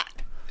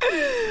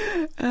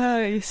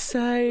 Oh,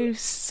 you're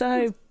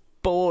so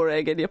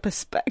boring in your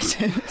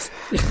perspectives.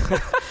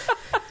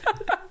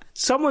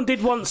 Someone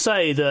did once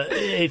say that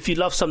if you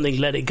love something,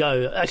 let it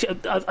go.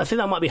 Actually, I think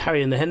that might be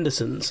Harry and the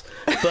Hendersons,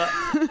 but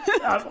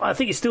I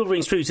think it still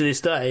rings true to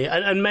this day.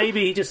 And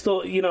maybe he just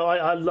thought,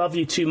 I love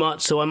you too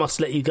much, so I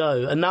must let you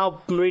go. And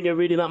now Mourinho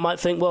reading that might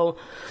think, well,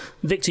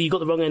 Victor, you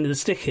got the wrong end of the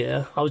stick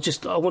here. I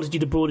wanted you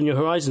to broaden your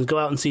horizons, go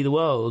out and see the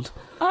world.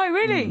 Oh,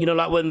 really?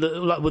 Like when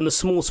the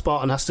small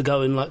Spartan has to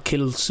go and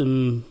kill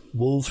some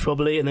wolves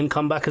probably, and then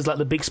come back as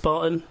the big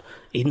Spartan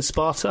in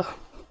Sparta.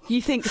 You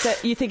think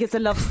it's a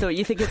love story?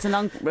 You think it's an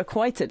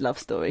unrequited love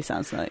story?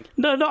 Sounds like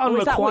no, not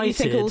unrequited. Is that what you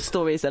think all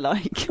stories are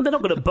like? They're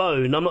not going to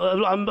bone.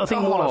 I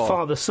think more like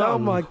father son. Oh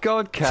my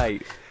God,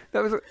 Kate,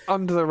 that was an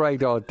under the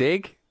radar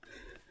dig.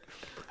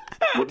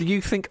 What do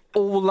you think?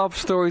 All love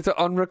stories are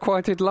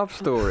unrequited love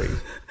stories?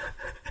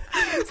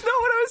 It's not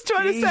what I was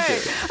trying to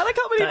say, and I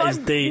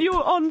can't believe you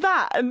were on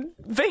that, and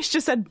Vish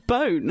just said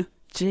bone.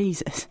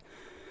 Jesus.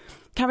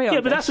 Carry on.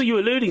 Yeah, but that's what you were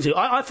alluding to.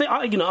 I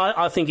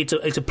think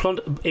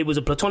it was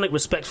a platonic,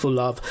 respectful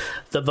love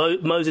that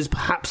Moses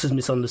perhaps has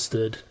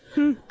misunderstood,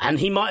 and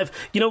he might have.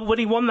 When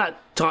he won that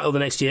title the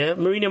next year,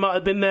 Mourinho might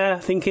have been there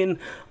thinking,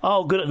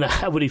 "Oh, good at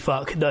that. Would he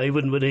fuck? No, he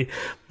wouldn't, would he?"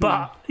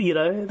 But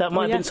that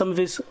might have been some of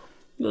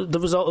the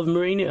result of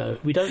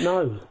Mourinho. We don't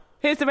know.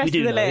 Here's the rest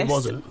of the list. It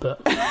wasn't,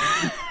 but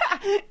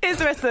here's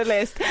the rest of the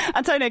list.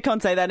 Antonio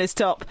Conte then is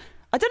top.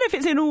 I don't know if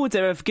it's in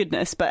order of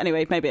goodness, but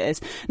anyway, maybe it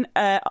is.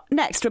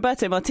 Next,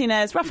 Roberto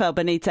Martinez, Rafael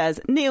Benitez,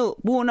 Neil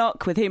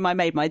Warnock, with whom I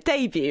made my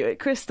debut at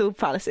Crystal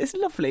Palace. It's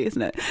lovely,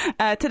 isn't it?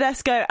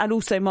 Tedesco, and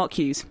also Mark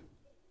Hughes.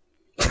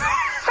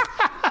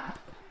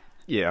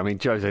 Yeah, I mean,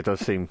 Jose does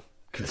seem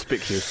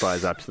conspicuous by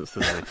his absence,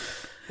 doesn't he?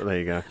 But there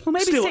you go. Well,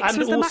 maybe still, 6 and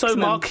was the also maximum.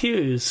 Mark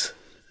Hughes.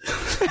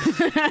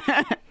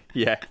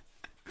 Yeah.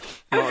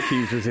 Mark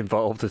Hughes was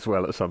involved as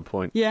well at some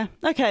point. Yeah,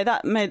 okay,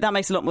 that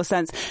makes a lot more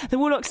sense. The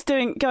Warlocks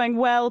going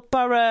well.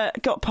 Borough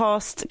got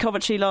past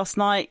Coventry last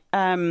night.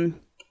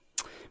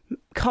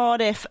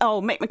 Cardiff,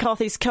 Mick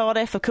McCarthy's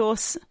Cardiff, of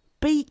course,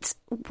 beat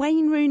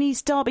Wayne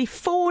Rooney's Derby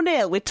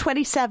 4-0 with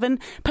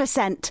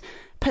 27%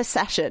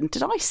 possession.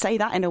 Did I say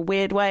that in a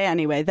weird way?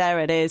 Anyway,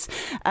 there it is.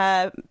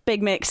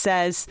 Big Mick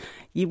says,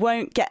 you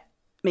won't get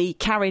me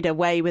carried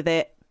away with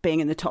it being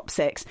in the top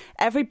 6.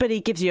 Everybody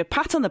gives you a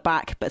pat on the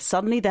back, but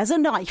suddenly there's a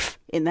knife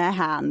in their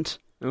hand.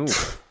 Ooh.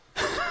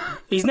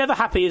 He's never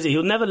happy, is he?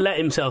 He'll never let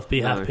himself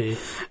be happy.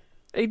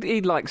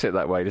 He likes it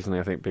that way, doesn't he,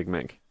 I think, Big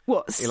Mick?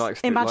 What?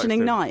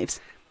 Imagining knives?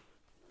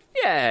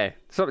 Yeah,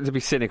 something to be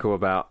cynical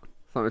about.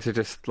 Something to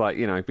just,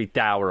 be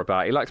dour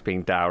about. He likes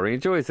being dour. He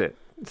enjoys it.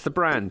 It's the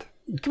brand.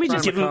 Can we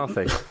just give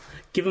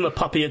him a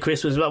puppy at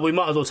Christmas? Well, we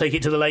might as well take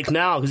it to the lake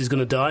now because he's going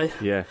to die.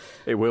 Yeah,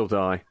 it will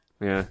die.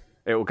 Yeah.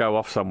 It will go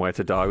off somewhere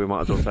to die. We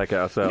might as well take it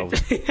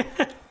ourselves.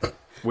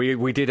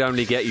 We did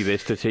only get you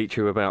this to teach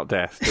you about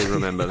death. Do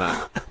remember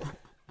that.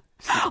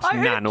 It's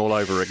Nan all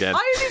over again.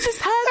 I only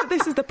just heard that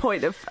this is the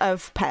point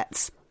of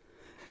pets.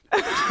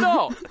 It's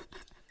not.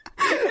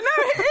 No,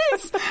 it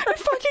is. It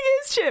fucking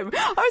is, Jim.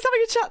 I was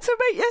having a chat to a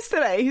mate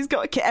yesterday who's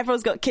got a kid.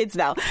 Everyone's got kids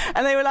now.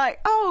 And they were like,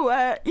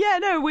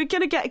 we're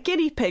going to get a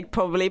guinea pig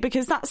probably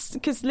because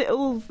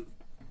little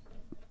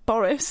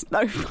Boris...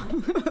 No,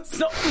 that's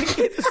not the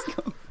kid's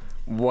called.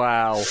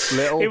 Wow,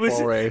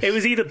 Boris. It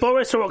was either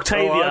Boris or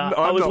Octavia.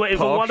 I was waiting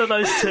for one of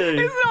those two.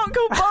 It's not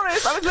called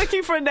Boris. I was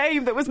looking for a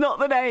name that was not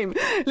the name.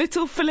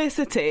 Little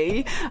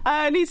Felicity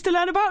needs to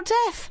learn about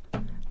death.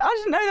 I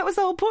didn't know that was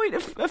the whole point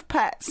of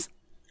pets.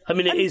 I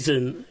mean, it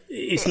isn't.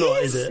 It's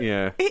not, is it?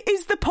 Yeah. It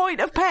is the point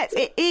of pets.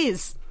 It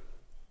is.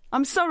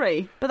 I'm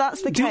sorry, but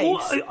that's the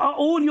case. Are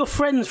all your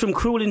friends from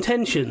Cruel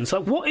Intentions?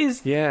 What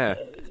is... Yeah.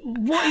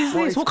 What is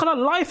this? What kind of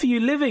life are you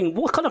living?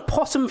 What kind of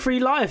possum-free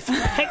life?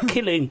 Pet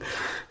killing?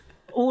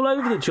 all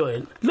over the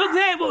joint. Look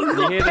there, we've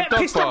got Pep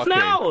pissed off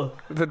now.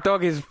 The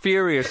dog is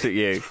furious at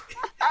you.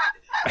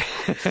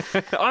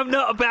 I'm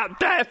not about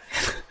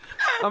death.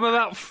 I'm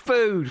about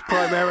food,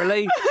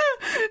 primarily.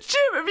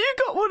 Jim, have you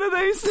got one of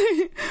those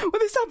things? Well,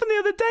 this happened the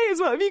other day as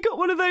well. Have you got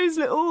one of those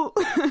little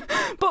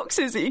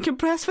boxes that you can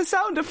press for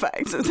sound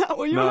effects? Is that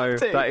what you're up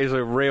to? No, that is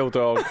a real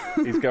dog.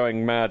 He's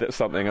going mad at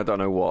something. I don't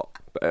know what.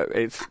 But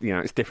it's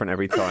different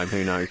every time.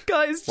 Who knows?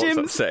 Guys, what's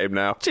upset him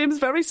now? Jim's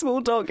very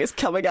small dog is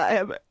coming at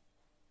him.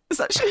 It's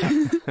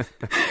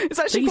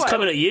actually he's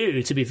coming at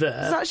you, to be fair.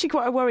 It's actually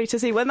quite a worry to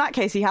see. Well, in that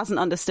case, he hasn't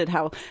understood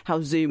how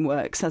Zoom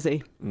works, has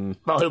he?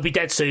 Well, he'll be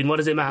dead soon. What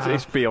does it matter?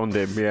 It's beyond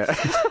him, yeah.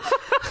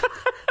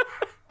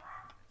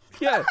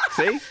 Yeah,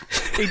 see?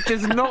 He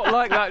does not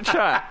like that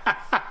chat.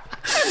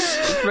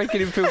 It's making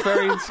him feel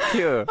very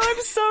insecure.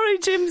 I'm sorry,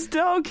 Jim's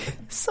dog.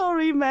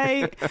 Sorry,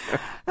 mate.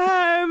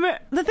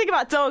 The thing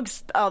about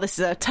dogs... Oh, this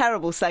is a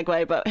terrible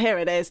segue, but here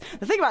it is.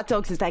 The thing about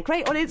dogs is they're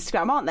great on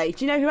Instagram, aren't they?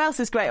 Do you know who else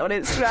is great on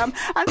Instagram?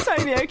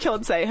 Antonio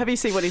Conte. Have you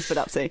seen what he's been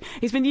up to?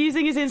 He's been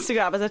using his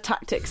Instagram as a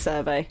tactics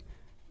survey.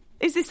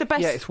 Is this the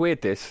best... Yeah, it's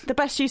weird, this. The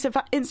best use of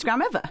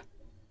Instagram ever?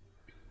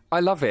 I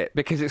love it,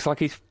 because it's like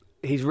he's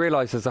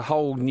realised there's a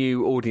whole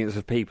new audience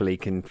of people he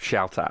can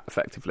shout at,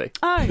 effectively.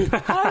 Oh, is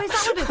that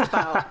what it's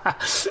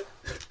about?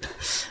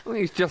 Well,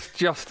 he's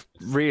just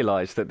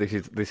realised that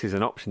this is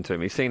an option to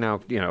him. He's seen how,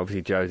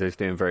 obviously Jose's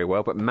doing very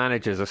well, but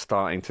managers are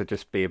starting to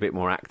just be a bit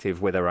more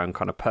active with their own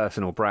kind of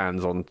personal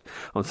brands on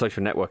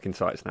social networking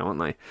sites now, aren't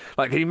they?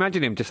 Like, can you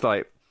imagine him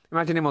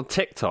imagine him on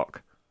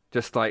TikTok?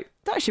 Just like...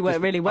 That actually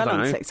worked really well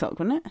on TikTok,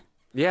 wouldn't it?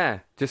 Yeah,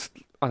 just,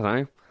 I don't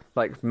know,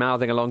 like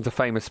mouthing along to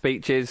famous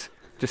speeches.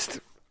 Just,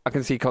 I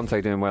can see Conte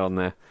doing well on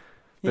there.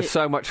 There's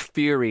so much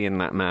fury in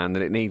that man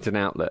that it needs an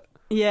outlet.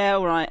 Yeah,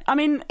 all right. I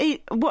mean,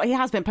 what he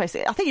has been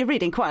posting, I think you're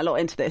reading quite a lot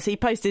into this. He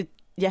posted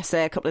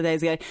yesterday, a couple of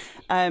days ago,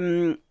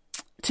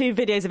 2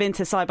 videos of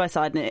Inter side by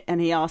side, and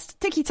he asked,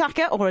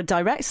 tiki-taka or a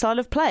direct style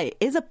of play?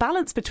 Is a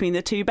balance between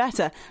the two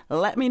better?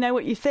 Let me know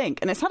what you think.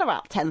 And it's had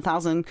about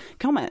 10,000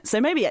 comments.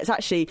 So maybe it's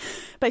actually,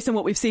 based on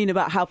what we've seen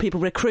about how people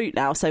recruit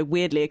now so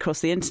weirdly across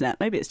the internet,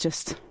 maybe it's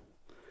just...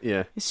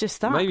 Yeah. It's just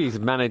that. Maybe he's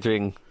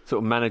managing via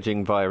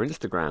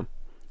Instagram.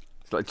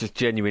 It's like just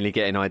genuinely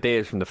getting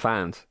ideas from the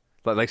fans.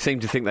 Like, they seem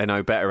to think they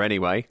know better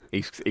anyway.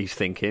 He's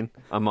thinking,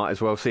 I might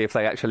as well see if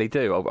they actually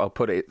do. I'll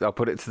put it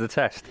to the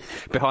test.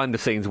 Behind the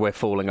scenes, we're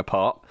falling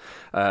apart.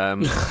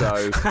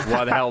 So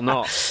why the hell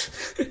not?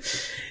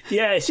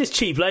 Yeah, it's just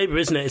cheap labour,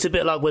 isn't it? It's a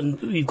bit like when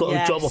you've got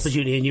a job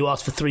opportunity and you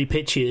ask for 3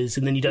 pitches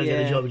and then you don't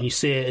get the job and you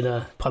see it in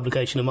a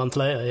publication a month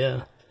later.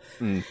 Yeah.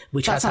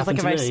 Which that sounds like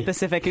a very me.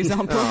 Specific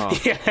example.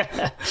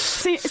 Yeah.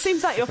 See, it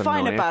seems like you're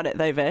fine about it,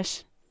 though,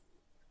 Vish.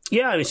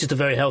 Yeah, I mean, it's just a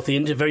very healthy,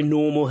 very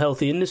normal,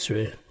 healthy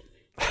industry.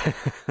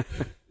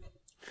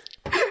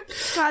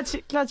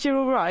 Glad you're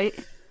all right.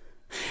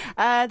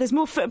 There's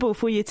more football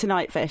for you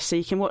tonight, Vish, so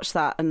you can watch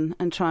that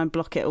and try and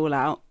block it all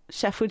out.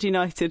 Sheffield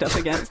United up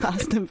against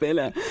Aston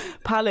Villa,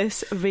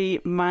 Palace v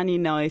Man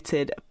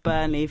United,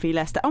 Burnley v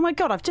Leicester. Oh my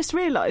God, I've just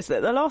realised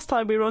that the last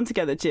time we were on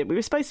together, Jim, we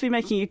were supposed to be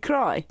making you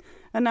cry,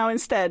 and now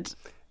instead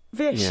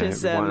Vish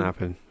has... it won't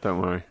happen,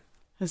 don't worry.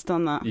 Has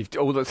done that.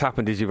 All that's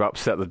happened is you've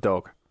upset the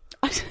dog.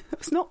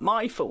 It's not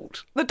my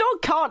fault. The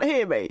dog can't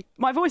hear me.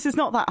 My voice is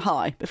not that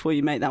high before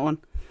you make that one.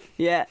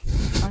 Yeah,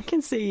 I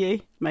can see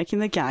you making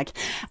the gag.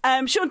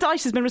 Sean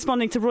Dyche has been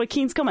responding to Roy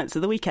Keane's comments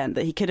of the weekend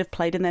that he could have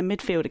played in their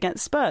midfield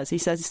against Spurs. He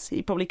says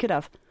he probably could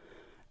have.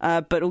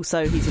 But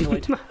also he's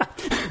annoyed.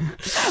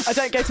 I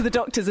don't go to the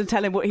doctors and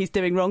tell him what he's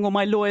doing wrong, or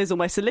my lawyers or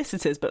my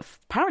solicitors, but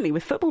apparently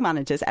with football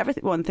managers,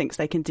 everyone thinks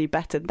they can do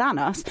better than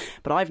us.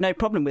 But I've no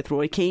problem with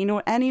Roy Keane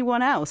or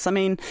anyone else. I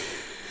mean,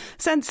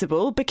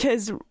 sensible,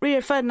 because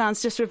Rio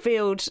Ferdinand's just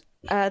revealed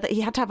that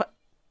he had to have a,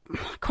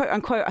 quote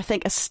unquote, I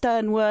think, a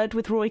stern word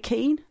with Roy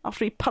Keane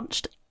after he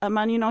punched a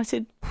Man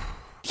United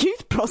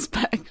youth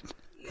prospect.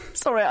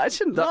 Sorry, I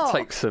shouldn't laugh.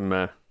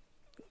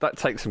 That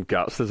takes some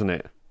guts, doesn't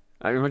it?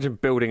 I imagine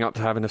building up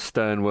to having a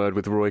stern word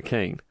with Roy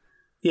Keane.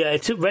 Yeah,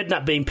 it took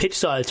Redknapp being pitch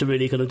side to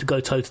really kind of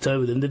go toe to toe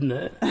with him, didn't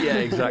it? Yeah,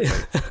 exactly.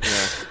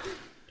 Yeah.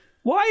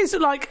 Why is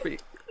it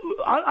like?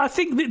 I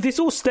think this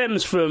all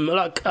stems from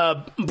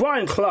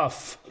Brian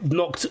Clough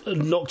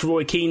knocked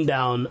Roy Keane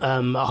down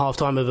at half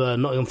time of a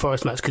Nottingham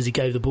Forest match because he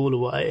gave the ball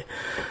away,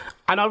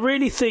 and I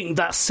really think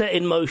that set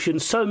in motion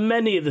so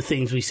many of the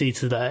things we see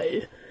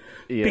today.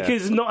 Yeah.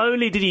 Because not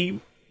only did he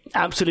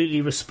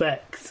absolutely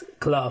respect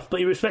Clough, but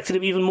he respected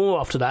him even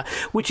more after that,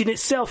 which in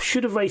itself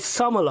should have raised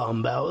some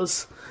alarm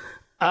bells.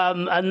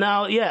 And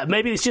now,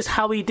 maybe it's just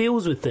how he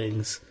deals with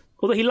things.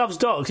 Although he loves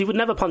dogs, he would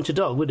never punch a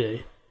dog, would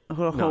he?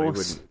 Or a horse, no, he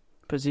wouldn't.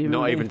 Presumably.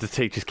 Not even to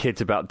teach his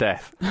kids about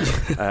death.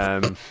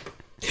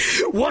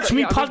 Watch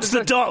me punch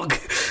the dog.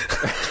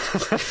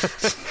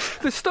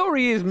 The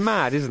story is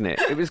mad, isn't it?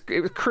 It was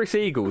Chris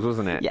Eagles,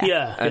 wasn't it?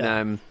 Yeah.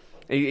 And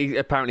he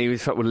apparently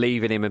was sort of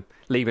leaving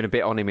a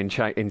bit on him in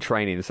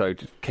training. So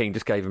Keane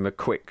just gave him a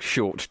quick,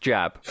 short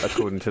jab,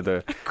 according to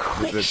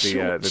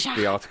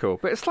the article.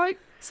 But it's like,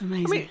 it's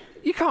amazing. I mean,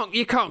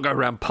 you can't go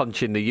around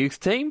punching the youth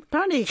team.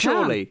 Apparently, you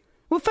surely. can.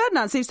 Well,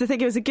 Ferdinand seems to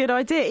think it was a good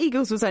idea.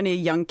 Eagles was only a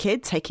young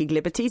kid taking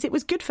liberties. It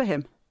was good for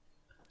him.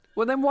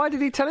 Well, then why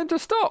did he tell him to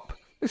stop?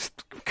 It's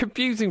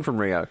confusing from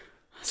Rio.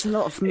 It's a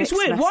lot of mixed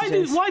It's weird.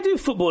 messages. Why do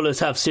footballers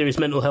have serious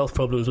mental health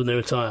problems when they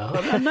retire?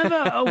 I've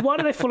never. Why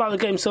do they fall out of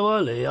the game so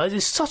early?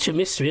 It's such a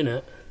mystery, isn't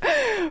it?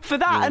 For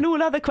that and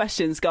all other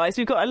questions, guys,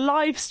 we've got a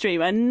live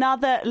stream,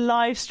 another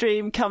live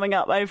stream coming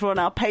up over on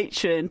our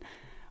Patreon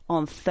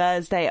on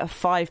Thursday at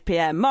 5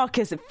 p.m.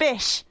 Marcus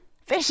Fish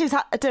is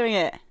doing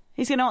it.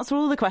 He's going to answer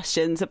all the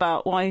questions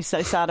about why he's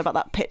so sad about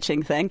that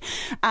pitching thing.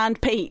 And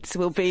Pete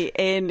will be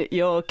in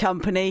your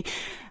company.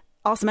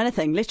 Ask them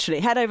anything, literally.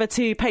 Head over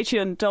to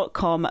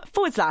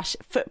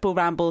patreon.com/Football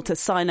Ramble to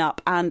sign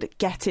up and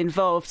get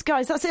involved.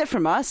 Guys, that's it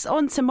from us.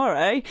 On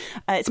tomorrow,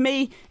 it's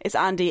me, it's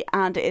Andy,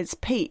 and it's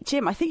Pete.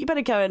 Jim, I think you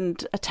better go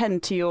and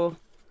attend to your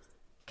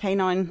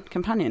canine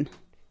companion.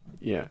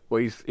 Yeah,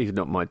 well, he's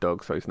not my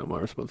dog, so it's not my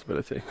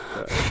responsibility.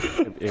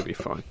 He'll be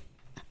fine.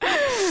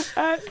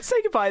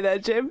 Say goodbye there,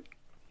 Jim.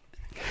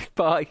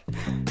 Bye.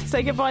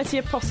 Say goodbye to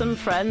your possum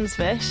friends,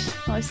 Vish.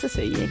 Nice to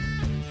see you.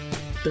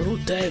 They're all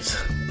dead.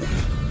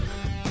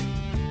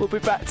 We'll be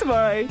back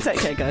tomorrow. Take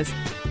care, guys.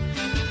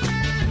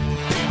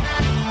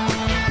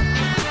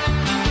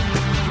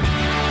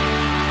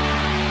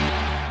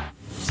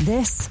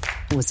 This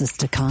was a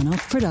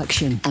Stakhanov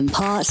production and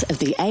part of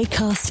the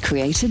Acast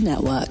Creative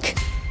Network.